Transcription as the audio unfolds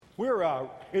We're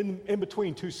in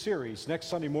between two series. Next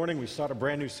Sunday morning, we start a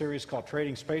brand new series called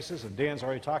Trading Spaces, and Dan's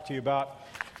already talked to you about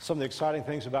some of the exciting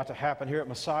things about to happen here at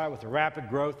Messiah with the rapid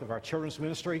growth of our children's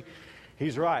ministry.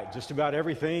 He's right. Just about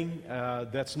everything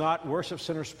that's not worship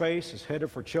center space is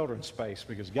headed for children's space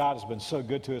because God has been so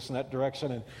good to us in that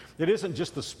direction. And it isn't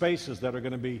just the spaces that are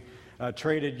going to be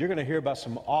traded. You're going to hear about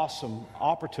some awesome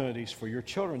opportunities for your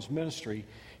children's ministry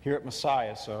here at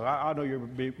Messiah. So I know you're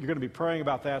going to be praying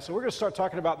about that. So we're going to start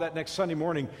talking about that next Sunday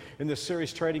morning in this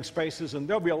series, Trading Spaces. And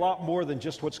there'll be a lot more than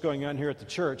just what's going on here at the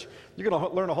church. You're going to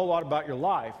learn a whole lot about your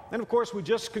life. And of course, we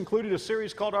just concluded a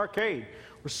series called Arcade,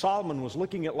 where Solomon was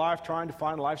looking at life, trying to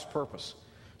find life's purpose.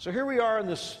 So here we are in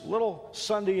this little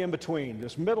Sunday in between,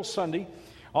 this middle Sunday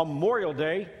on Memorial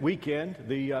Day weekend,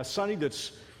 the Sunday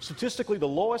that's statistically the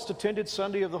lowest attended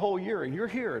Sunday of the whole year. And you're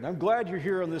here, and I'm glad you're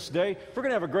here on this day. We're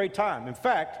going to have a great time. In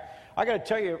fact, I got to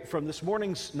tell you, from this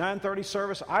morning's 9:30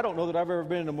 service, I don't know that I've ever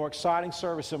been in a more exciting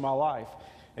service in my life.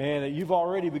 And you've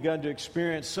already begun to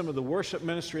experience some of the worship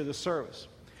ministry of the service.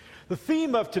 The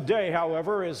theme of today,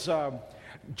 however, is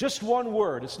just one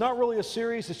word. It's not really a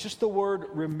series, it's just the word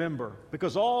remember.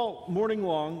 Because all morning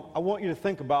long, I want you to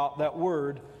think about that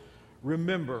word,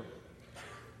 remember.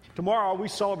 Tomorrow we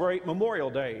celebrate Memorial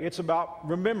Day. It's about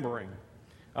remembering.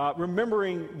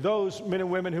 Remembering those men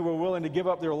and women who were willing to give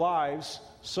up their lives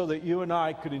so that you and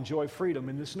I could enjoy freedom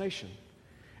in this nation.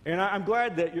 And I'm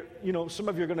glad that some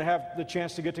of you are going to have the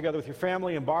chance to get together with your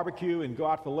family and barbecue and go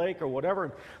out to the lake or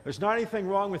whatever. There's not anything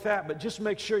wrong with that, but just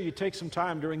make sure you take some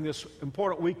time during this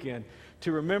important weekend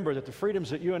to remember that the freedoms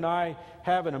that you and I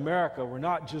have in America were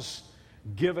not just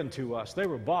given to us. They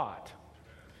were bought.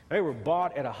 They were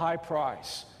bought at a high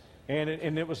price.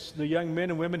 And it was the young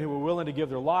men and women who were willing to give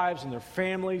their lives and their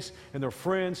families and their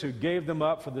friends who gave them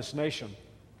up for this nation.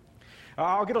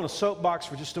 I'll get on a soapbox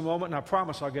for just a moment, and I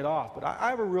promise I'll get off. But I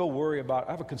have a real I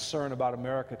have a concern about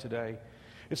America today.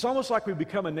 It's almost like we've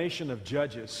become a nation of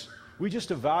judges. We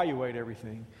just evaluate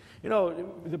everything. You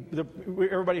know,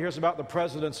 everybody hears about the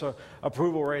president's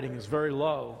approval rating is very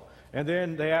low. And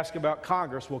then they ask about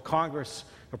Congress. Well, Congress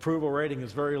approval rating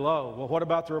is very low. Well, what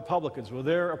about the Republicans? Well,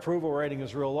 their approval rating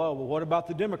is real low. Well, what about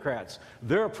the Democrats?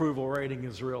 Their approval rating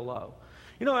is real low.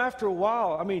 You know, after a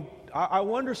while, I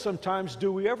wonder sometimes,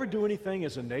 do we ever do anything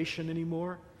as a nation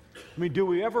anymore? Do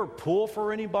we ever pull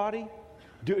for anybody?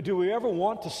 Do we ever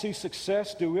want to see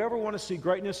success? Do we ever want to see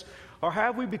greatness? Or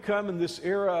have we become in this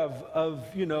era of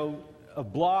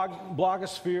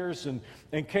blogospheres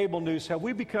and cable news, have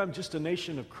we become just a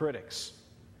nation of critics?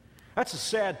 That's a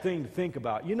sad thing to think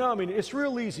about. It's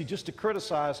real easy just to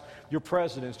criticize your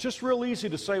president. It's just real easy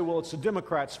to say, well, it's the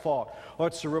Democrats' fault or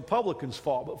it's the Republicans'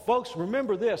 fault. But folks,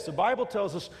 remember this. The Bible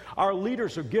tells us our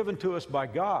leaders are given to us by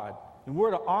God, and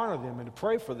we're to honor them and to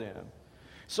pray for them.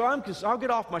 So I'll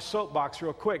get off my soapbox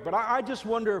real quick, but I just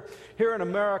wonder here in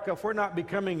America if we're not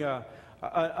becoming a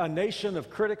nation of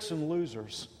critics and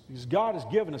losers. Because God has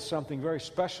given us something very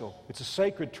special. It's a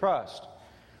sacred trust.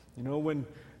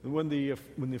 When the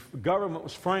government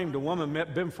was framed, a woman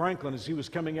met Ben Franklin as he was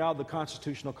coming out of the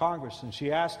Constitutional Congress, and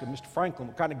she asked him, Mr. Franklin,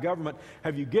 what kind of government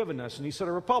have you given us? And he said,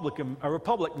 a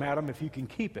republic, madam, if you can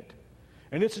keep it.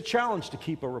 And it's a challenge to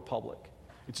keep a republic.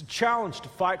 It's a challenge to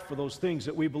fight for those things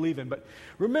that we believe in. But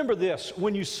remember this,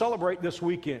 when you celebrate this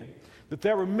weekend, that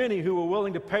there were many who were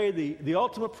willing to pay the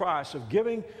ultimate price of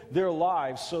giving their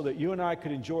lives so that you and I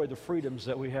could enjoy the freedoms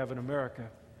that we have in America.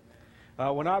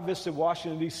 When I visited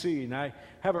Washington, D.C., and I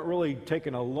haven't really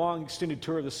taken a long, extended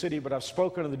tour of the city, but I've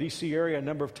spoken in the D.C. area a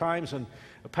number of times, and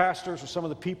the pastors or some of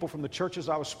the people from the churches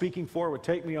I was speaking for would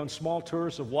take me on small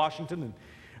tours of Washington, and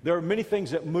there were many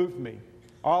things that moved me.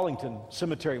 Arlington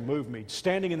Cemetery moved me.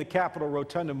 Standing in the Capitol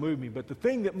Rotunda moved me. But the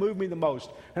thing that moved me the most,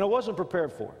 and I wasn't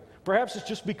prepared for it, perhaps it's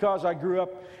just because I grew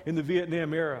up in the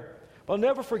Vietnam era, but I'll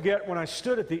never forget when I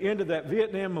stood at the end of that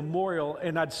Vietnam memorial,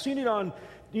 and I'd seen it on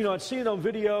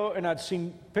video, and I'd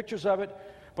seen pictures of it,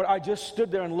 but I just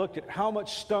stood there and looked at how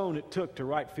much stone it took to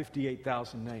write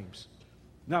 58,000 names.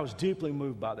 And I was deeply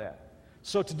moved by that.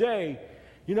 So today,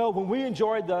 when we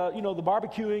enjoyed the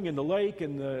barbecuing and the lake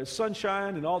and the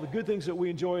sunshine and all the good things that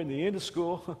we enjoy in the end of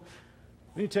school,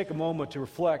 we need to take a moment to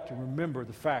reflect and remember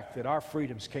the fact that our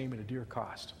freedoms came at a dear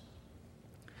cost.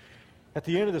 At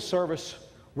the end of the service,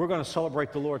 we're going to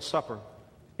celebrate the Lord's Supper.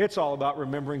 It's all about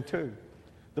remembering too.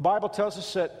 The Bible tells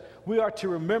us that we are to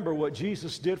remember what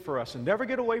Jesus did for us and never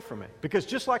get away from it. Because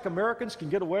just like Americans can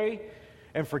get away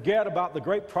and forget about the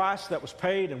great price that was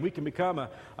paid, and we can become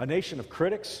a nation of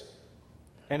critics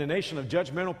and a nation of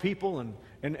judgmental people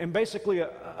and basically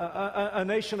a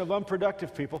nation of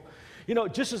unproductive people.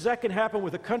 Just as that can happen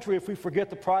with a country if we forget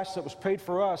the price that was paid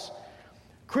for us,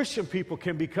 Christian people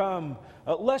can become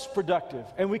less productive,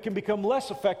 and we can become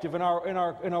less effective in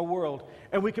our world,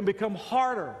 and we can become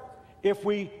harder if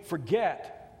we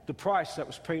forget the price that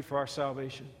was paid for our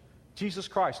salvation. Jesus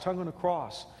Christ hung on a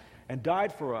cross and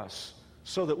died for us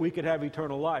so that we could have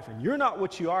eternal life. And you're not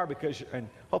what you are because, and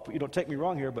hope you don't take me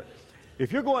wrong here, but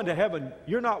if you're going to heaven,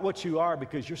 you're not what you are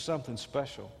because you're something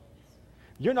special.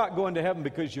 You're not going to heaven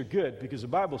because you're good, because the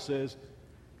Bible says,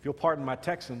 if you'll pardon my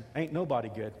Texan, ain't nobody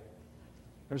good.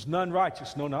 There's none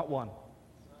righteous, no, not one.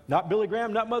 Not Billy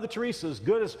Graham, not Mother Teresa, as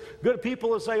good a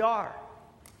people as they are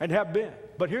and have been.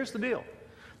 But here's the deal.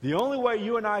 The only way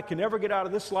you and I can ever get out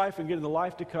of this life and get in the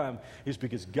life to come is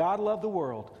because God loved the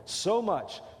world so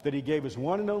much that He gave His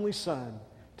one and only Son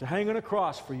to hang on a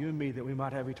cross for you and me that we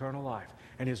might have eternal life.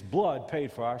 And His blood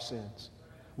paid for our sins.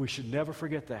 We should never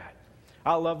forget that.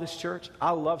 I love this church.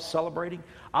 I love celebrating.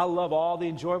 I love all the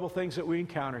enjoyable things that we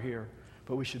encounter here.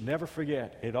 But we should never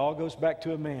forget, it all goes back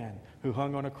to a man who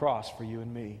hung on a cross for you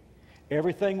and me.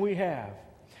 Everything we have,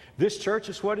 this church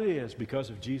is what it is because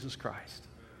of Jesus Christ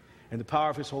and the power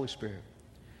of His Holy Spirit.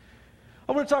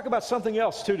 I want to talk about something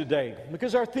else too today,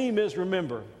 because our theme is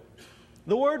remember.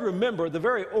 The word remember, the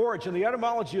very origin, the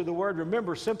etymology of the word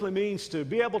remember simply means to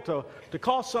be able to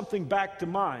call something back to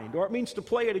mind, or it means to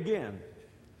play it again.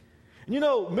 And you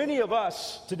know, many of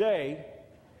us today,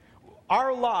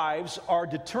 our lives are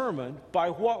determined by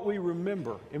what we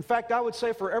remember. In fact, I would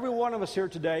say for every one of us here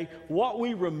today, what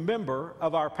we remember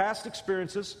of our past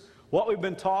experiences, what we've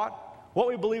been taught, what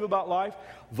we believe about life,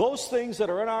 those things that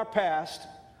are in our past,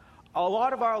 a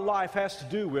lot of our life has to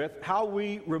do with how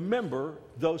we remember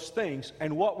those things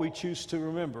and what we choose to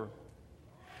remember.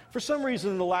 For some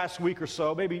reason in the last week or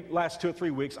so, maybe last 2 or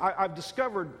 3 weeks, I've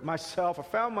discovered myself, I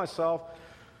found myself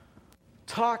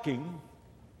talking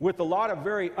with a lot of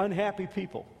very unhappy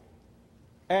people.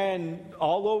 And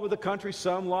all over the country,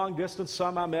 some long distance,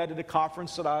 some I met at a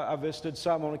conference that I visited,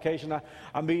 some on occasion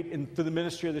I meet through the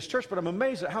ministry of this church. But I'm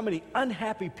amazed at how many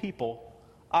unhappy people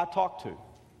I talk to.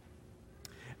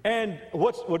 And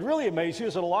what really amazes you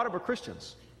is that a lot of them are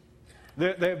Christians.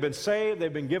 They have been saved,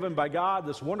 they've been given by God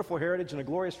this wonderful heritage and a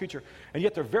glorious future, and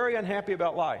yet they're very unhappy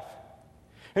about life.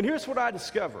 And here's what I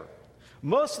discover.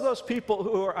 Most of those people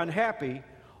who are unhappy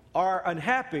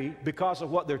because of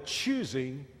what they're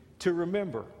choosing to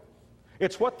remember.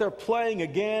 It's what they're playing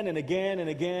again and again and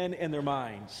again in their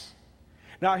minds.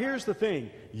 Now, here's the thing.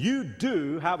 You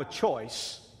do have a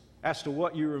choice as to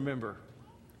what you remember.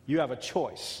 You have a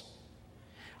choice.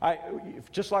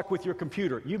 Just like with your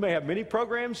computer, you may have many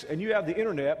programs and you have the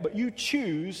internet, but you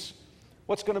choose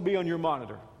what's going to be on your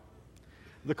monitor.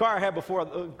 The car I had before,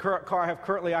 the car I have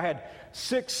currently, I had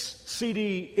 6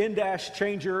 CD in-dash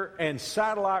changer and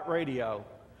satellite radio.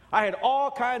 I had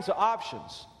all kinds of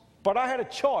options, but I had a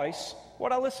choice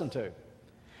what I listened to.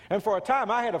 And for a time,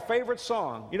 I had a favorite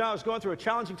song. You know, I was going through a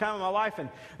challenging time in my life, and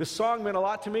this song meant a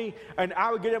lot to me. And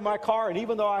I would get in my car, and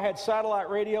even though I had satellite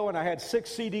radio and I had 6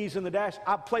 CDs in the dash,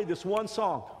 I played this one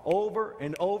song over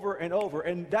and over and over,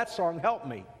 and that song helped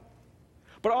me.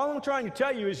 But all I'm trying to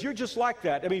tell you is you're just like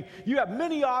that. I mean, you have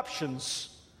many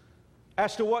options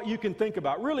as to what you can think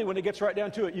about. Really, when it gets right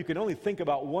down to it, you can only think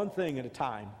about one thing at a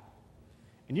time.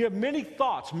 And you have many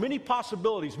thoughts, many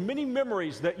possibilities, many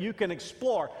memories that you can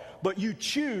explore, but you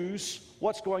choose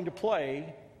what's going to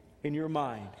play in your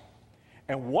mind.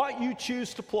 And what you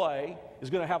choose to play is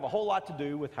going to have a whole lot to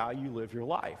do with how you live your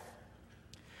life.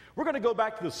 We're going to go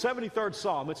back to the 73rd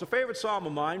Psalm. It's a favorite psalm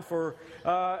of mine.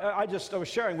 I was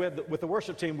sharing with the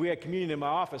worship team. We had communion in my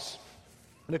office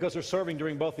because they're serving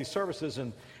during both these services,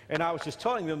 and I was just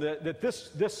telling them that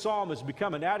this psalm has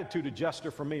become an attitude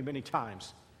adjuster for me many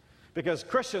times. Because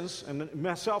Christians, and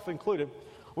myself included,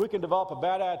 we can develop a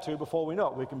bad attitude before we know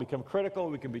it. We can become critical,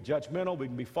 we can be judgmental, we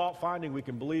can be fault-finding, we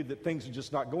can believe that things are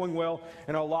just not going well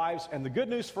in our lives. And the good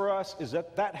news for us is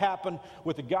that happened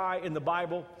with a guy in the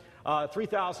Bible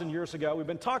 3,000 years ago. We've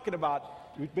been talking about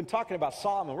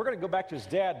Solomon. We're going to go back to his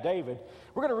dad, David.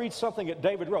 We're going to read something that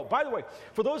David wrote. By the way,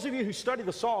 for those of you who study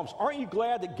the Psalms, aren't you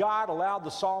glad that God allowed the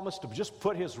psalmist to just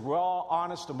put his raw,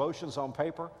 honest emotions on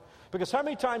paper? Because how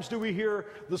many times do we hear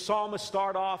the psalmist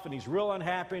start off and he's real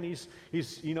unhappy and he's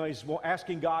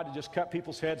asking God to just cut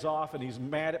people's heads off and he's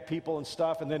mad at people and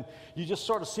stuff, and then you just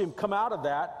sort of see him come out of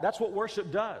that. That's what worship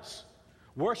does.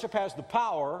 Worship has the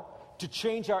power to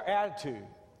change our attitude.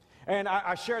 And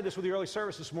I shared this with the early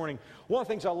service this morning. One of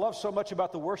the things I love so much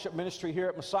about the worship ministry here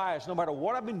at Messiah is no matter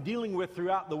what I've been dealing with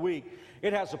throughout the week,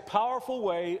 it has a powerful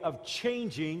way of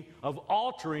changing, of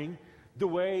altering the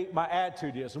way my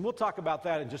attitude is. And we'll talk about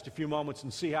that in just a few moments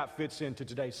and see how it fits into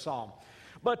today's psalm.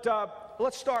 But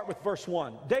let's start with verse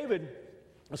 1. David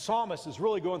The psalmist is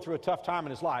really going through a tough time in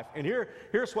his life. And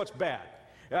here's what's bad.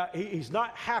 He's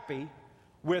not happy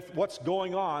with what's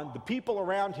going on. The people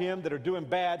around him that are doing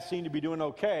bad seem to be doing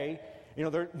okay. You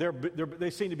know, they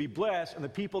seem to be blessed. And the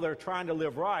people that are trying to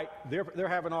live right, they're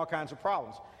having all kinds of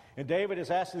problems. And David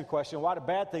is asking the question, why do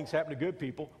bad things happen to good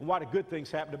people? And why do good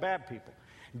things happen to bad people?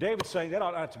 And David's saying that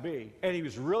ought not to be. And he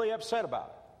was really upset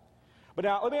about it. But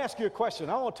now, let me ask you a question.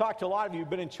 I want to talk to a lot of you who've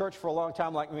been in church for a long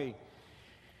time like me.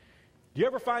 Do you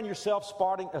ever find yourself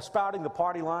spouting the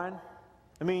party line?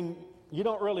 I mean, you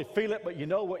don't really feel it, but you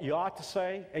know what you ought to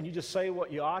say, and you just say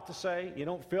what you ought to say. You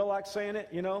don't feel like saying it,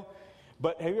 you know.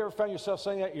 But have you ever found yourself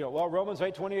saying that? You know, well, Romans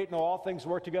 8:28, no, all things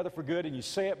work together for good, and you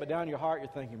say it, but down in your heart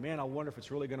you're thinking, man, I wonder if it's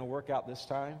really going to work out this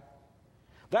time.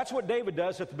 That's what David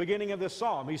does at the beginning of this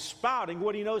psalm. He's spouting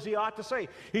what he knows he ought to say.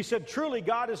 He said, truly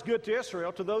God is good to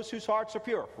Israel, to those whose hearts are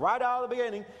pure. Right out of the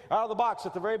beginning, out of the box,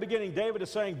 at the very beginning, David is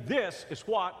saying, this is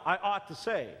what I ought to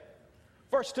say.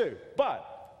 Verse 2, but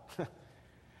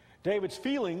David's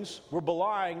feelings were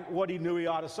belying what he knew he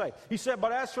ought to say. He said,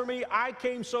 but as for me, I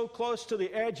came so close to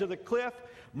the edge of the cliff,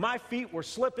 my feet were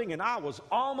slipping and I was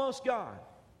almost gone.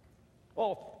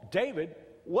 Oh, David,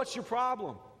 what's your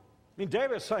problem? I mean,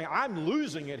 David is saying, I'm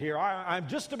losing it here. I'm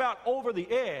just about over the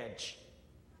edge.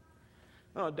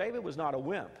 No, David was not a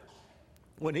wimp.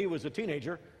 When he was a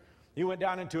teenager, he went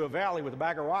down into a valley with a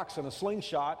bag of rocks and a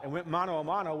slingshot and went mano a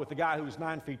mano with the guy who was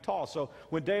 9 feet tall. So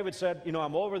when David said, you know,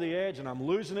 I'm over the edge and I'm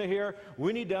losing it here,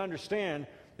 we need to understand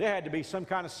there had to be some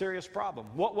kind of serious problem.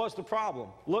 What was the problem?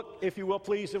 Look, if you will,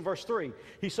 please, in verse 3.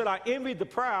 He said, I envied the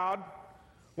proud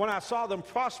when I saw them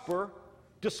prosper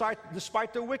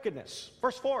despite their wickedness.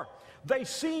 Verse 4. They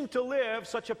seem to live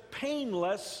such a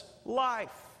painless life.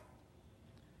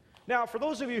 Now, for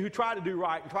those of you who try to do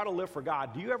right and try to live for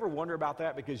God, do you ever wonder about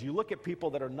that? Because you look at people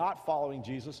that are not following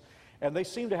Jesus, and they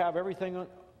seem to have everything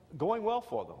going well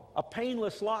for them. A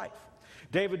painless life.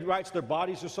 David writes, their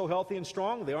bodies are so healthy and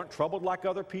strong, they aren't troubled like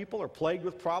other people or plagued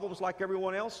with problems like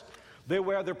everyone else. They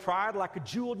wear their pride like a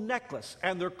jeweled necklace,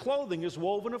 and their clothing is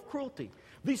woven of cruelty.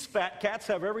 These fat cats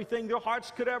have everything their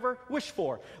hearts could ever wish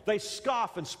for. They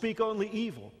scoff and speak only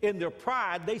evil. In their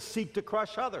pride, they seek to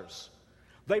crush others.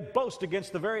 They boast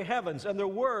against the very heavens, and their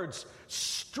words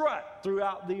strut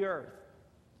throughout the earth.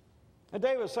 And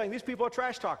David was saying, these people are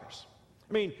trash talkers.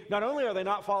 I mean, not only are they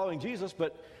not following Jesus,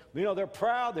 but, you know, they're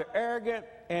proud, they're arrogant,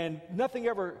 and nothing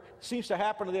ever seems to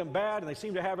happen to them bad, and they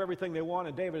seem to have everything they want.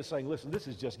 And David is saying, listen, this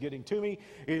is just getting to me.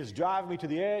 It is driving me to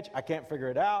the edge. I can't figure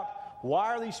it out.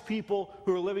 Why are these people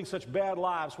who are living such bad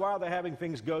lives, why are they having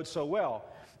things go so well?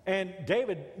 And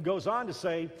David goes on to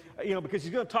say, you know, because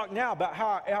he's going to talk now about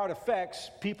how it affects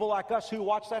people like us who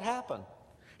watch that happen.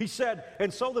 He said,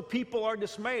 and so the people are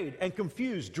dismayed and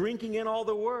confused, drinking in all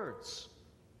their words.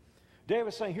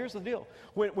 David's saying, here's the deal.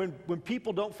 When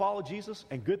people don't follow Jesus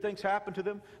and good things happen to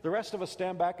them, the rest of us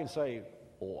stand back and say,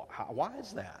 oh, why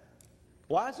is that?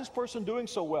 Why is this person doing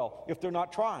so well if they're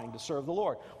not trying to serve the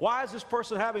Lord? Why is this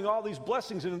person having all these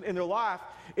blessings in their life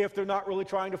if they're not really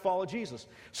trying to follow Jesus?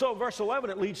 So verse 11,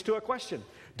 it leads to a question.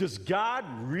 Does God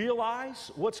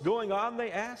realize what's going on, they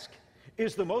ask?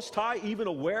 Is the Most High even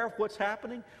aware of what's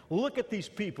happening? Look at these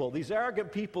people, these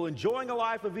arrogant people enjoying a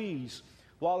life of ease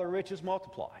while their riches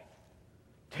multiply.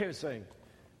 David's saying,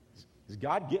 is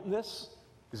God getting this?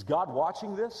 Is God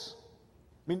watching this?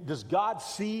 I mean, does God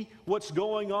see what's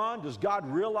going on? Does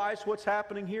God realize what's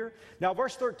happening here? Now,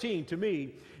 verse 13, to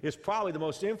me, is probably the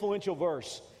most influential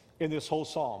verse in this whole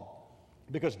psalm.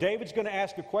 Because David's going to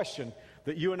ask a question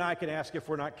that you and I can ask if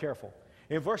we're not careful.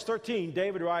 In verse 13,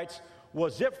 David writes,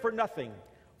 was it for nothing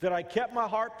that I kept my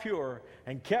heart pure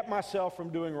and kept myself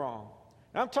from doing wrong?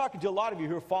 Now, I'm talking to a lot of you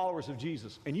who are followers of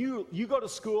Jesus. And you go to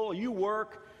school, you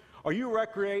work, or you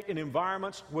recreate in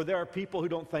environments where there are people who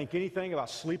don't think anything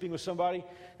about sleeping with somebody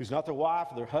who's not their wife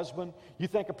or their husband. You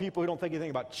think of people who don't think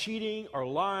anything about cheating or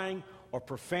lying or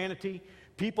profanity.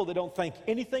 People that don't think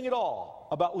anything at all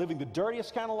about living the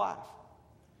dirtiest kind of life.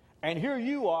 And here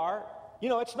you are. You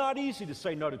know, it's not easy to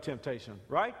say no to temptation,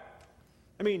 right?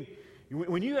 I mean,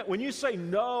 when you say,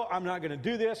 no, I'm not going to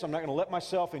do this. I'm not going to let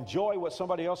myself enjoy what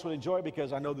somebody else would enjoy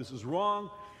because I know this is wrong.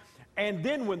 And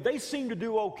then when they seem to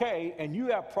do okay and you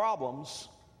have problems,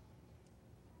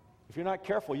 if you're not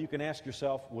careful, you can ask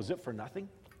yourself, was it for nothing?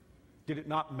 Did it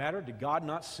not matter? Did God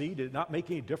not see? Did it not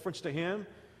make any difference to him?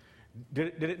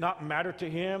 Did it not matter to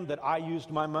him that I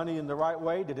used my money in the right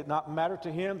way? Did it not matter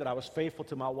to him that I was faithful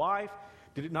to my wife?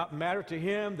 Did it not matter to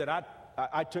him that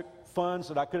I took funds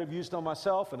that I could have used on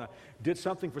myself and I did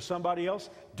something for somebody else?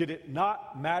 Did it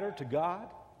not matter to God?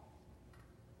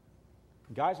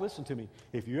 Guys, listen to me.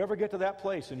 If you ever get to that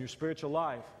place in your spiritual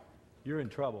life, you're in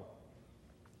trouble.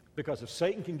 Because if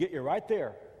Satan can get you right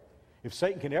there, if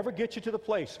Satan can ever get you to the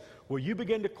place where you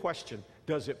begin to question,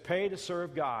 does it pay to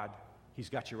serve God? He's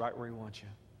got you right where he wants you.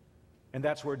 And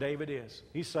that's where David is.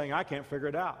 He's saying, I can't figure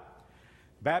it out.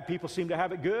 Bad people seem to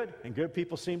have it good, and good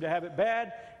people seem to have it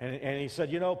bad. And he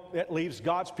said, it leaves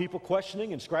God's people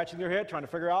questioning and scratching their head, trying to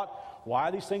figure out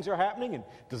why these things are happening. And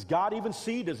does God even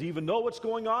see? Does he even know what's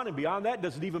going on? And beyond that,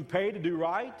 does it even pay to do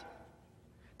right?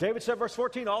 David said, verse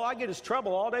 14, all I get is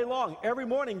trouble all day long. Every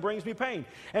morning brings me pain.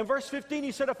 And verse 15,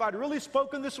 he said, if I'd really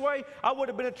spoken this way, I would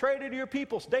have been a traitor to your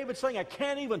people. So David's saying, I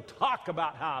can't even talk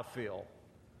about how I feel.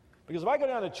 Because if I go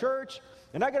down to church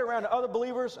and I get around to other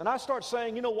believers and I start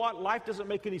saying, you know what, life doesn't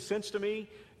make any sense to me,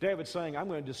 David's saying, I'm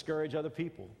going to discourage other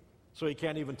people. So he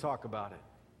can't even talk about it.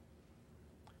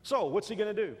 So what's he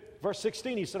going to do? Verse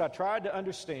 16, he said, I tried to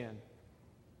understand.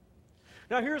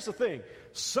 Now here's the thing.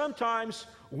 Sometimes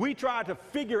we try to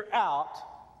figure out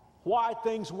why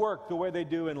things work the way they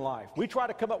do in life. We try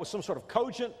to come up with some sort of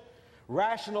cogent,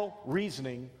 rational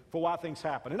reasoning for why things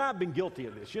happen. And I've been guilty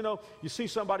of this. You see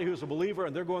somebody who's a believer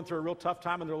and they're going through a real tough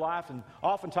time in their life, and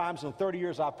oftentimes in the 30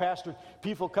 years I've pastored,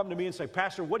 people come to me and say,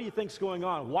 Pastor, what do you think's going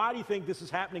on? Why do you think this is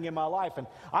happening in my life? And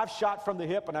I've shot from the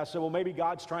hip and I said, well, maybe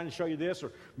God's trying to show you this,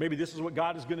 or maybe this is what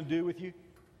God is going to do with you.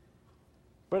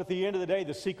 But at the end of the day,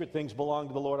 the secret things belong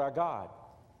to the Lord our God.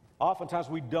 Oftentimes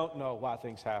we don't know why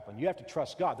things happen. You have to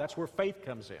trust God. That's where faith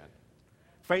comes in.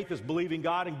 Faith is believing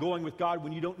God and going with God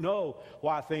when you don't know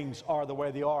why things are the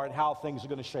way they are and how things are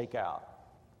going to shake out.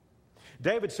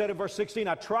 David said in verse 16,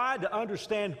 I tried to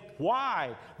understand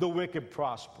why the wicked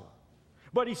prosper.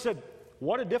 But he said,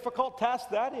 what a difficult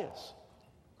task that is.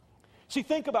 See,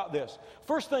 think about this.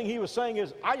 First thing he was saying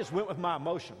is, I just went with my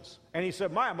emotions. And he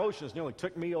said, my emotions nearly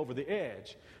took me over the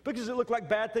edge. Because it looked like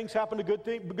bad things happen to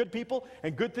good people,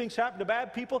 and good things happen to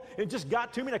bad people. It just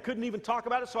got to me, and I couldn't even talk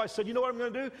about it. So I said, you know what I'm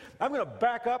going to do? I'm going to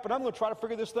back up, and I'm going to try to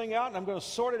figure this thing out, and I'm going to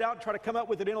sort it out and try to come up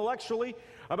with it intellectually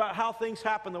about how things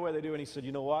happen the way they do. And he said,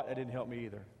 you know what? That didn't help me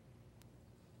either.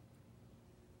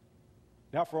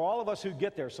 Now, for all of us who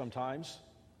get there sometimes,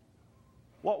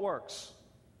 what works?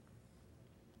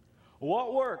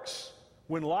 What works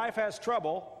when life has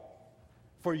trouble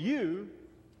for you,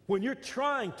 when you're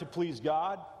trying to please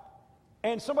God,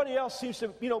 and somebody else seems to,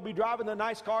 be driving the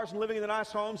nice cars and living in the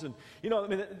nice homes, and,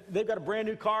 they've got a brand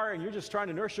new car, and you're just trying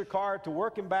to nurse your car to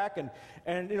work and back, and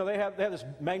they have this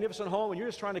magnificent home, and you're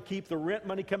just trying to keep the rent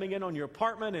money coming in on your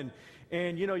apartment,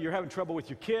 and you're having trouble with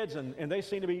your kids, and they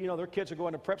seem to be, their kids are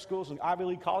going to prep schools and Ivy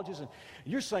League colleges, and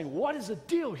you're saying, what is the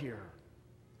deal here?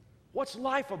 What's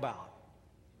life about?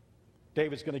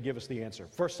 David's going to give us the answer.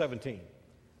 Verse 17.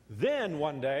 Then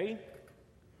one day,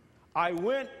 I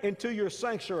went into your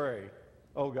sanctuary,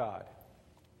 O God.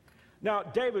 Now,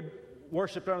 David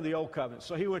worshiped under the old covenant,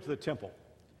 so he went to the temple,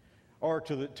 or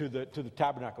to the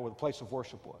tabernacle where the place of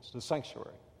worship was, the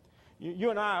sanctuary. You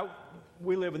and I,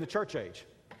 we live in the church age,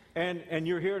 and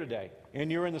you're here today,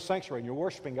 and you're in the sanctuary, and you're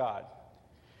worshiping God.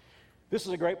 This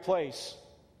is a great place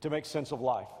to make sense of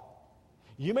life.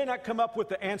 You may not come up with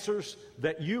the answers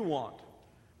that you want,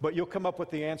 but you'll come up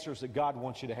with the answers that God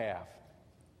wants you to have.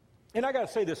 And I got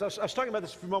to say this. I was talking about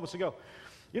this a few moments ago.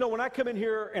 When I come in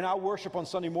here and I worship on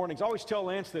Sunday mornings, I always tell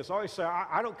Lance this. I always say,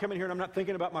 I don't come in here and I'm not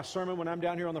thinking about my sermon when I'm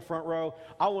down here on the front row.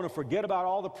 I want to forget about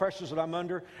all the pressures that I'm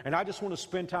under, and I just want to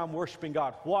spend time worshiping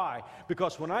God. Why?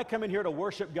 Because when I come in here to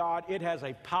worship God, it has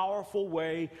a powerful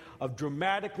way of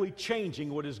dramatically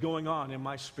changing what is going on in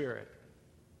my spirit.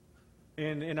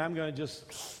 And I'm going to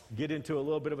just get into a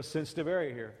little bit of a sensitive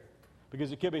area here.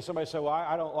 Because it could be somebody say, well,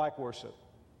 I don't like worship.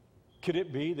 Could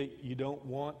it be that you don't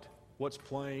want what's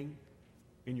playing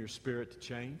in your spirit to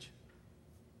change?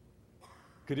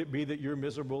 Could it be that you're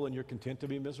miserable and you're content to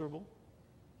be miserable?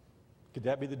 Could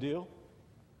that be the deal?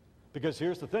 Because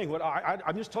here's the thing.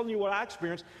 I'm just telling you what I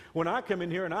experience. When I come in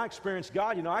here and I experience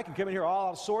God, I can come in here all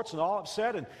out of sorts and all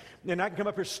upset, and I can come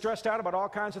up here stressed out about all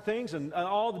kinds of things and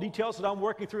all the details that I'm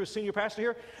working through as senior pastor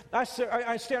here.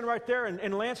 I stand right there,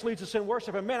 and Lance leads us in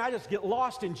worship, and man, I just get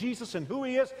lost in Jesus and who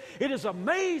He is. It is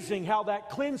amazing how that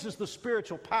cleanses the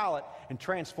spiritual palate and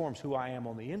transforms who I am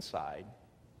on the inside.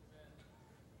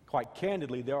 Quite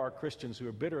candidly, there are Christians who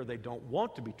are bitter. They don't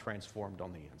want to be transformed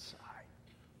on the inside.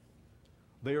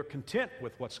 They are content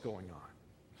with what's going on.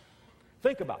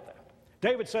 Think about that.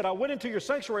 David said, I went into your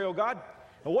sanctuary, O God.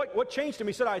 And what changed him?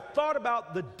 He said, I thought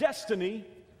about the destiny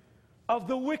of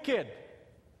the wicked.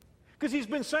 Because he's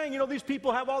been saying, these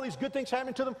people have all these good things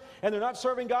happening to them, and they're not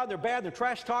serving God, they're bad, they're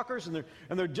trash talkers, and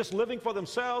they're just living for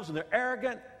themselves, and they're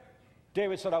arrogant.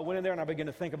 David said, I went in there and I began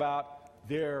to think about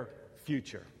their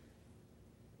future.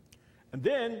 And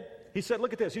then he said,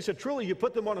 look at this. He said, truly you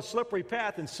put them on a slippery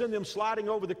path and send them sliding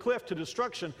over the cliff to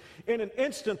destruction. In an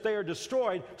instant they are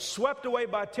destroyed, swept away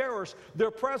by terrors.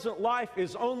 Their present life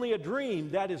is only a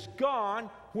dream that is gone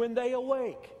when they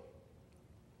awake.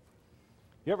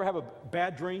 You ever have a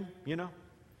bad dream,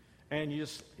 And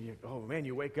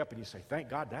you wake up and you say, thank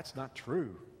God that's not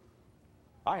true.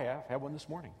 I had one this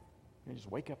morning. You just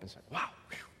wake up and say, wow,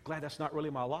 glad that's not really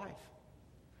my life.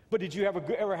 But did you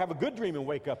ever have a good dream and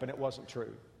wake up and it wasn't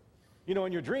true?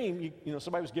 In your dream,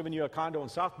 somebody was giving you a condo in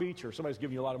South Beach, or somebody was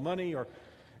giving you a lot of money,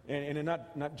 and they're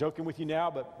not joking with you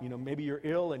now, but maybe you're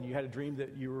ill and you had a dream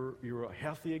that you were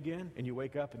healthy again, and you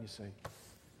wake up and you say,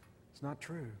 it's not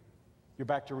true. You're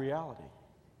back to reality.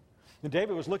 And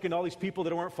David was looking at all these people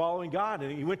that weren't following God,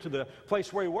 and he went to the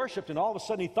place where he worshiped, and all of a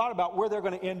sudden he thought about where they're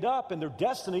going to end up and their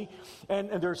destiny and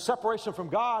their separation from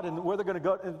God, and where they're going to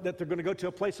go, and that they're going to go to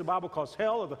a place the Bible calls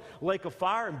hell, or the lake of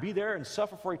fire, and be there and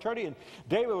suffer for eternity. And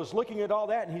David was looking at all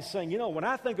that, and he's saying, when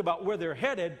I think about where they're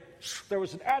headed, there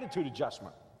was an attitude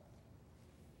adjustment.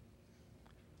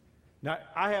 Now,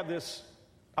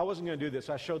 I wasn't going to do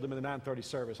this. I showed them in the 9:30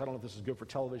 service. I don't know if this is good for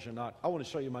television or not. I want to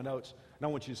show you my notes, and I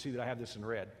want you to see that I have this in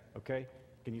red, okay?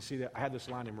 Can you see that? I had this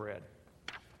line in red.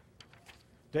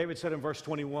 David said in verse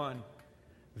 21,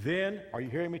 then, are you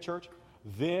hearing me, church?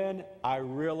 Then I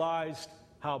realized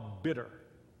how bitter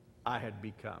I had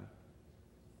become.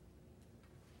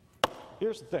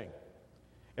 Here's the thing.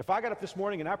 If I got up this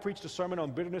morning and I preached a sermon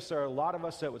on bitterness, there are a lot of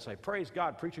us that would say, praise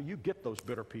God, preacher, you get those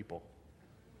bitter people.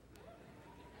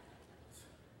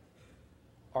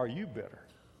 Are you bitter?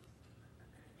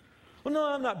 Well, no,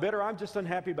 I'm not bitter. I'm just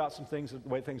unhappy about some things, the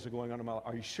way things are going on in my life.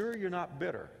 Are you sure you're not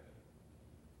bitter?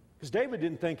 Because David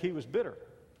didn't think he was bitter.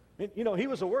 He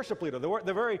was a worship leader.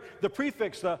 The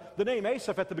prefix, the name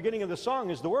Asaph at the beginning of the song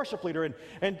is the worship leader.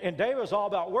 And David was all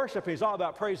about worship. He's all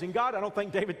about praising God. I don't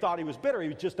think David thought he was bitter. He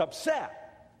was just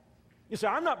upset. You say,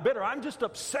 I'm not bitter. I'm just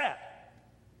upset.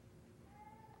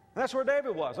 And that's where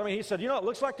David was. He said, it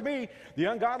looks like to me the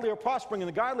ungodly are prospering and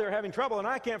the godly are having trouble, and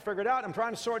I can't figure it out. I'm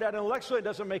trying to sort it out intellectually. It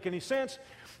doesn't make any sense.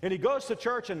 And he goes to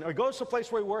church, or goes to a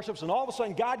place where he worships, and all of a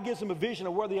sudden God gives him a vision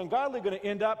of where the ungodly are going to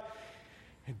end up.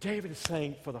 And David is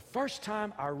saying, for the first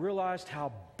time, I realized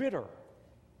how bitter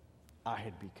I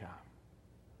had become.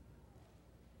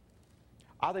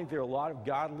 I think there are a lot of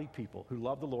godly people who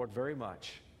love the Lord very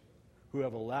much who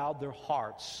have allowed their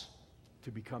hearts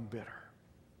to become bitter.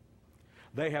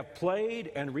 They have played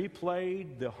and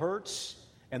replayed the hurts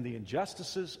and the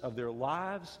injustices of their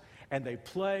lives, and they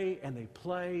play and they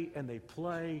play and they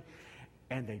play,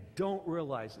 and they don't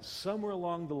realize that somewhere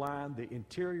along the line, the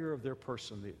interior of their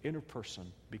person, the inner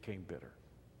person, became bitter.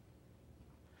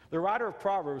 The writer of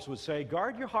Proverbs would say,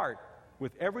 guard your heart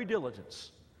with every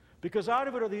diligence, because out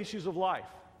of it are the issues of life.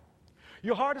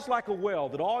 Your heart is like a well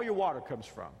that all your water comes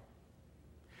from.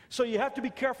 So you have to be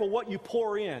careful what you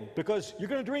pour in, because you're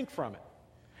going to drink from it.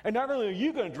 And not only are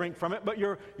you going to drink from it, but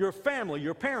your family,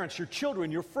 your parents, your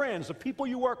children, your friends, the people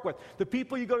you work with, the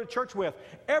people you go to church with,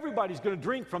 everybody's going to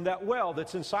drink from that well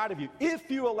that's inside of you. If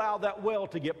you allow that well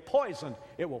to get poisoned,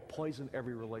 it will poison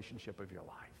every relationship of your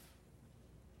life.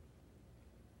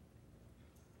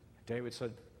 David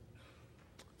said,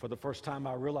 for the first time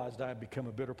I realized I had become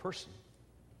a bitter person.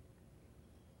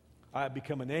 I had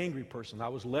become an angry person. I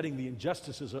was letting the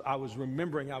injustices, I was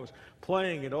remembering, I was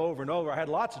playing it over and over. I had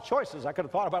lots of choices. I could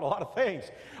have thought about a lot of things,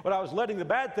 but I was letting the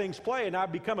bad things play, and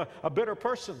I'd become a bitter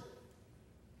person.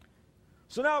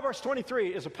 So now verse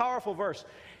 23 is a powerful verse.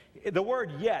 The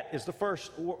word yet is the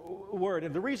first word,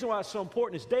 and the reason why it's so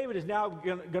important is David is now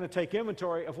going to take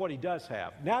inventory of what he does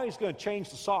have. Now he's going to change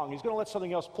the song. He's going to let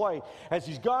something else play. As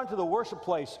he's gone to the worship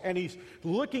place and he's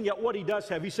looking at what he does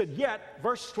have, he said, yet,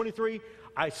 verse 23,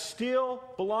 I still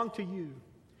belong to you.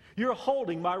 You're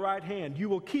holding my right hand. You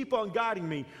will keep on guiding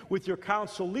me with your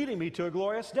counsel, leading me to a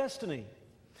glorious destiny.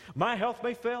 My health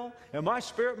may fail and my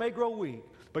spirit may grow weak,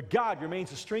 but God remains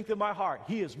the strength of my heart.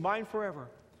 He is mine forever.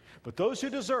 But those who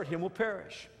desert him will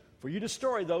perish, for you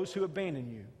destroy those who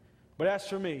abandon you. But as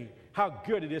for me, how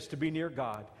good it is to be near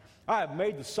God. I have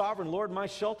made the sovereign Lord my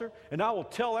shelter, and I will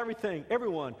tell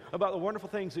everyone about the wonderful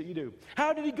things that you do.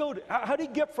 How did he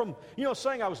get from,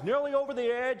 saying I was nearly over the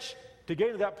edge to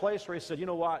get to that place where he said, you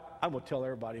know what, I'm going to tell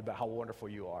everybody about how wonderful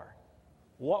you are.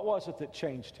 What was it that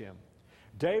changed him?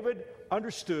 David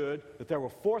understood that there were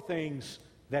 4 things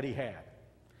that he had.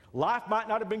 Life might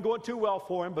not have been going too well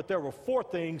for him, but there were 4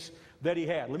 things that he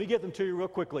had. Let me get them to you real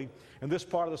quickly, and this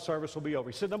part of the service will be over.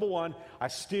 He said, number 1, I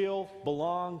still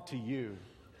belong to you.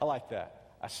 I like that.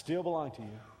 I still belong to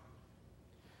you.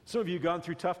 Some of you have gone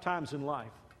through tough times in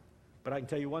life, but I can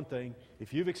tell you one thing.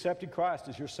 If you've accepted Christ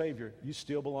as your Savior, you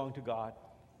still belong to God.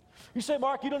 You say,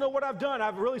 Mark, you don't know what I've done.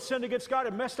 I've really sinned against God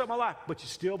and messed up my life. But you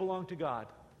still belong to God.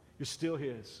 You're still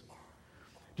His.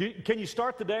 Can you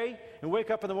start the day and wake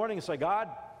up in the morning and say, God,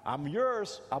 I'm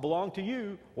yours. I belong to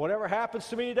you. Whatever happens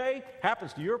to me today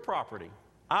happens to your property.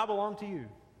 I belong to you.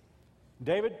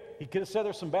 David, he could have said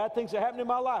there's some bad things that happened in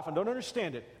my life. I don't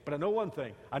understand it, but I know one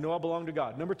thing. I know I belong to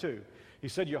God. Number two, he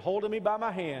said, you're holding me by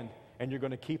my hand and you're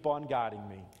going to keep on guiding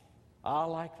me. I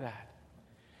like that.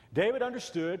 David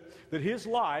understood that his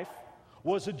life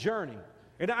was a journey.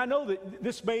 And I know that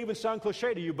this may even sound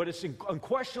cliche to you, but it's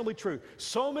unquestionably true.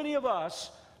 So many of us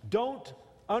don't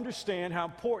understand how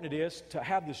important it is to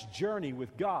have this journey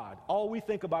with God. All we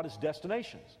think about is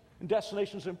destinations. And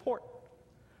destinations are important.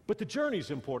 But the journey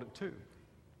is important too.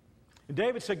 And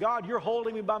David said, God, you're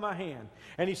holding me by my hand.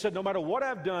 And he said, no matter what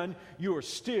I've done, you are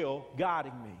still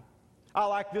guiding me. I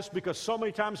like this because so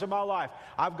many times in my life,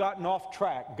 I've gotten off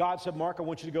track. God said, Mark, I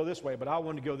want you to go this way, but I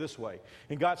want to go this way.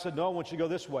 And God said, no, I want you to go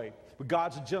this way. But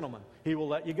God's a gentleman. He will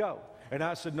let you go. And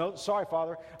I said, no, sorry,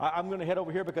 Father. I'm going to head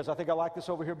over here because I think I like this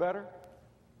over here better.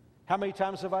 How many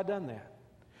times have I done that?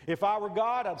 If I were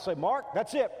God, I'd say, Mark,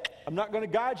 that's it. I'm not going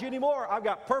to guide you anymore. I've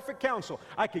got perfect counsel.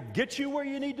 I could get you where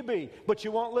you need to be, but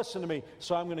you won't listen to me,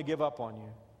 so I'm going to give up on you.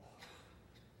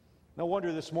 No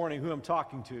wonder this morning who I'm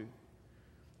talking to.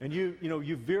 And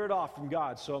you veered off from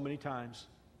God so many times.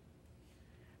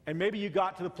 And maybe you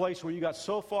got to the place where you got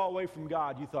so far away from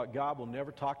God, you thought, God will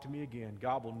never talk to me again.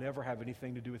 God will never have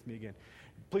anything to do with me again.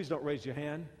 Please don't raise your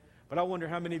hand. But I wonder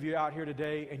how many of you are out here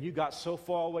today and you got so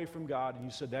far away from God and you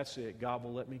said, that's it, God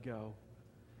will let me go.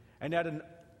 And at an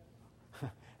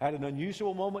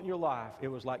unusual moment in your life, it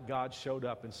was like God showed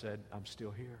up and said, I'm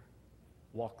still here.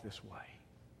 Walk this way.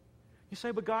 You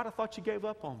say, but God, I thought you gave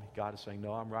up on me. God is saying,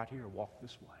 no, I'm right here. Walk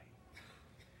this way.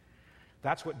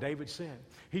 That's what David said.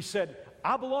 He said,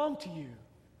 I belong to you,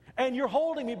 and you're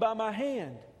holding me by my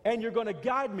hand, and you're going to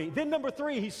guide me. Then number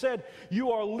three, he said,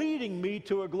 you are leading me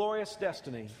to a glorious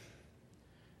destiny.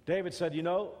 David said,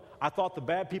 I thought the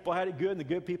bad people had it good and the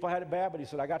good people had it bad, but he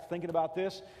said, I got to thinking about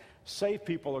this. Saved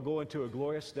people are going to a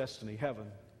glorious destiny, heaven.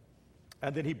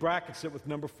 And then he brackets it with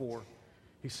number 4.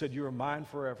 He said, you are mine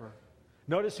forever.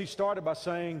 Notice he started by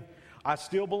saying, I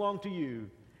still belong to you.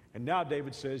 And now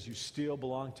David says, you still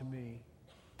belong to me.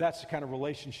 That's the kind of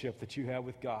relationship that you have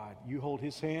with God. You hold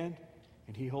his hand,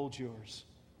 and he holds yours.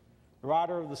 The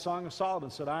writer of the Song of Solomon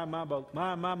said, I am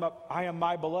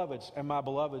my beloved's, and my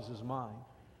beloved's is mine.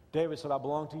 David said, I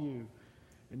belong to you,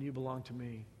 and you belong to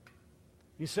me.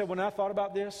 He said, when I thought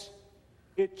about this,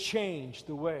 it changed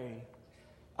the way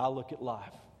I look at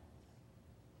life.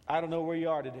 I don't know where you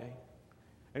are today.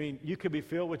 I mean, you could be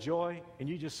filled with joy, and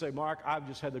you just say, Mark, I've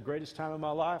just had the greatest time in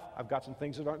my life. I've got some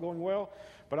things that aren't going well,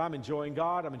 but I'm enjoying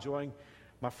God. I'm enjoying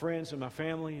my friends and my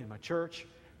family and my church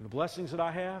and the blessings that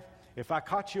I have. If I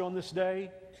caught you on this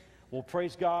day, well,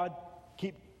 praise God.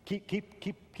 Keep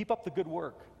up the good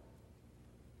work.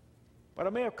 But I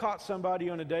may have caught somebody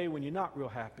on a day when you're not real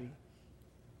happy,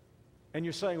 and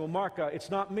you're saying, well, Mark, it's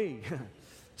not me.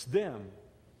 It's them.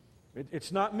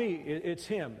 It's not me. It's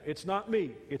him. It's not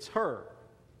me. It's her.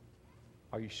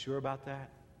 Are you sure about that?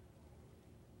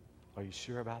 Are you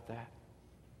sure about that?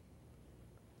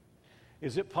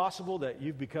 Is it possible that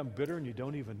you've become bitter and you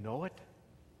don't even know it?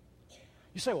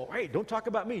 You say, well, hey, don't talk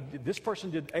about me. This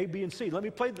person did A, B, and C.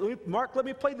 Mark, let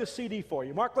me play this CD for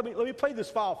you. Mark, let me play this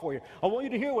file for you. I want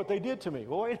you to hear what they did to me.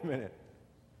 Well, wait a minute.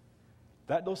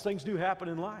 Those things do happen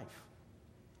in life.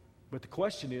 But the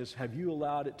question is, have you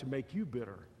allowed it to make you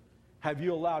bitter? Have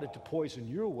you allowed it to poison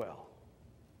your well?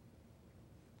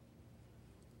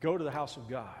 Go to the house of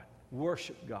God.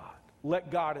 Worship God.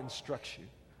 Let God instruct you.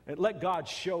 And let God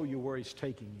show you where he's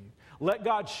taking you. Let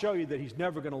God show you that he's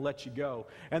never going to let you go,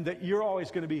 and that you're always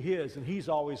going to be his, and he's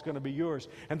always going to be yours,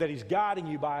 and that he's guiding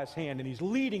you by his hand, and he's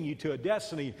leading you to a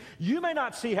destiny. You may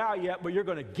not see how yet, but you're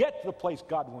going to get to the place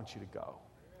God wants you to go.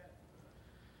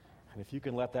 And if you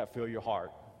can let that fill your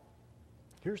heart,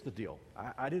 here's the deal.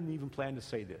 I didn't even plan to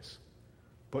say this,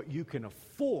 but you can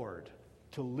afford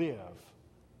to live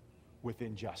with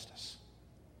injustice.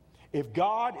 If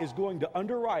God is going to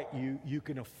underwrite you, you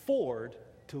can afford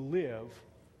to live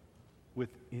with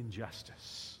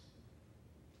injustice.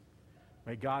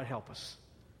 May God help us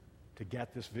to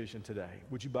get this vision today.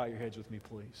 Would you bow your heads with me,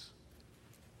 please?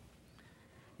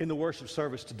 In the worship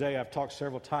service today, I've talked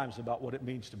several times about what it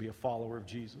means to be a follower of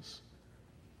Jesus.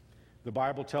 The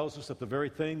Bible tells us that the very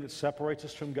thing that separates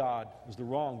us from God is the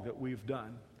wrong that we've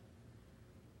done.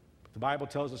 The Bible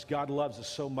tells us God loves us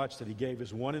so much that he gave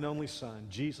his one and only Son,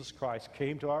 Jesus Christ,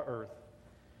 came to our earth.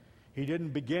 He didn't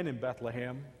begin in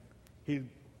Bethlehem. He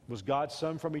was God's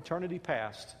Son from eternity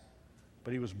past,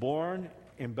 but he was born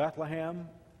in Bethlehem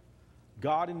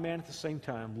God and man at the same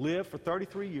time, lived for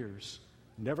 33 years,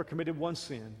 never committed one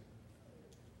sin.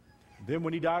 Then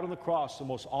when he died on the cross, the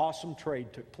most awesome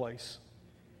trade took place.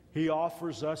 He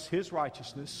offers us his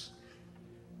righteousness,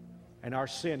 and our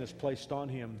sin is placed on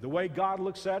him. The way God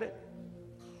looks at it,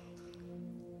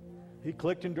 he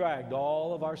clicked and dragged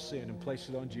all of our sin and placed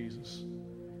it on Jesus.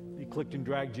 He clicked and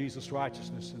dragged Jesus'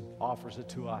 righteousness and offers it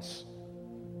to us.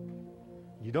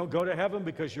 You don't go to heaven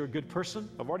because you're a good person.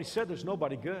 I've already said there's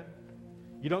nobody good.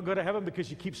 You don't go to heaven because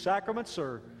you keep sacraments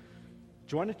or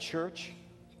join a church.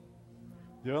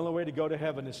 The only way to go to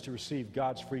heaven is to receive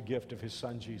God's free gift of his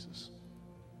Son, Jesus.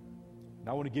 And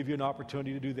I want to give you an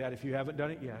opportunity to do that if you haven't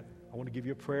done it yet. I want to give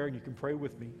you a prayer, and you can pray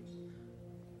with me.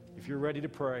 If you're ready to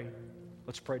pray,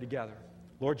 let's pray together.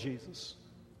 Lord Jesus,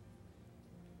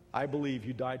 I believe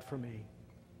you died for me.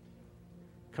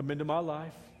 Come into my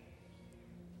life.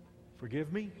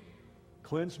 Forgive me.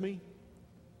 Cleanse me.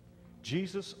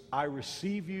 Jesus, I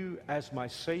receive you as my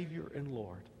Savior and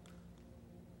Lord.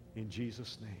 In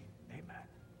Jesus' name, amen.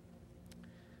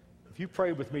 If you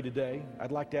prayed with me today,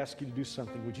 I'd like to ask you to do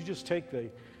something. Would you just take the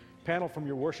panel from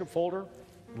your worship folder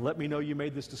and let me know you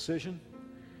made this decision?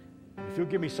 If you'll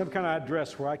give me some kind of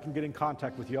address where I can get in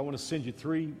contact with you, I want to send you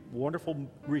 3 wonderful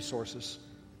resources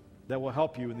that will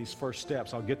help you in these first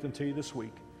steps. I'll get them to you this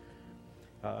week.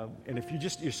 And if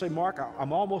you say, Mark,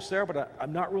 I'm almost there, but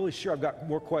I'm not really sure. I've got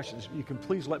more questions. You can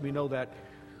please let me know that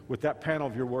with that panel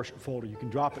of your worship folder. You can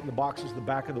drop it in the boxes at the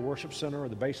back of the worship center or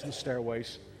the base of the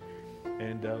stairways.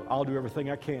 And I'll do everything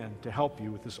I can to help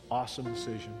you with this awesome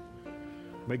decision.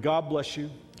 May God bless you.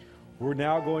 We're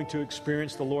now going to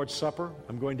experience the Lord's Supper.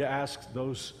 I'm going to ask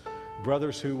those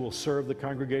brothers who will serve the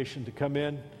congregation to come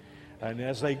in. And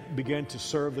as they begin to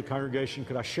serve the congregation,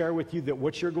 could I share with you that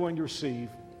what you're going to receive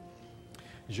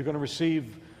is you're going to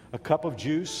receive a cup of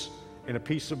juice and a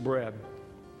piece of bread.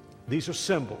 These are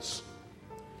symbols.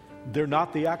 They're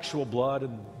not the actual blood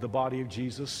and the body of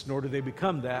Jesus, nor do they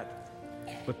become that,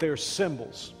 but they're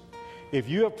symbols. If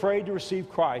you have prayed to receive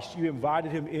Christ, you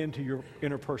invited him into your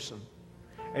inner person.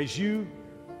 As you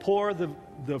pour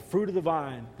the fruit of the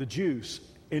vine, the juice,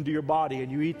 into your body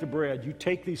and you eat the bread, you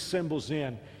take these symbols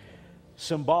in,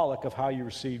 symbolic of how you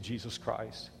receive Jesus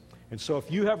Christ. And so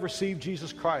if you have received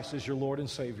Jesus Christ as your Lord and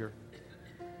Savior,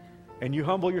 and you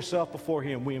humble yourself before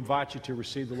him, we invite you to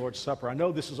receive the Lord's Supper. I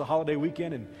know this is a holiday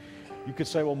weekend, and you could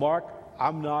say, well, Mark,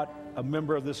 I'm not a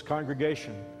member of this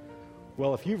congregation.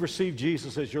 Well, if you've received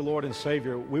Jesus as your Lord and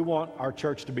Savior, we want our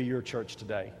church to be your church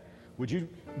today. Would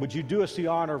you do us the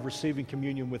honor of receiving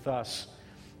communion with us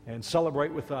and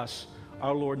celebrate with us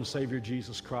our Lord and Savior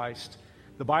Jesus Christ?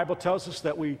 The Bible tells us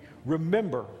that we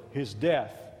remember his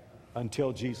death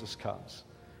until Jesus comes.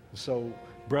 So,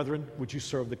 brethren, would you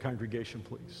serve the congregation,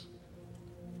 please?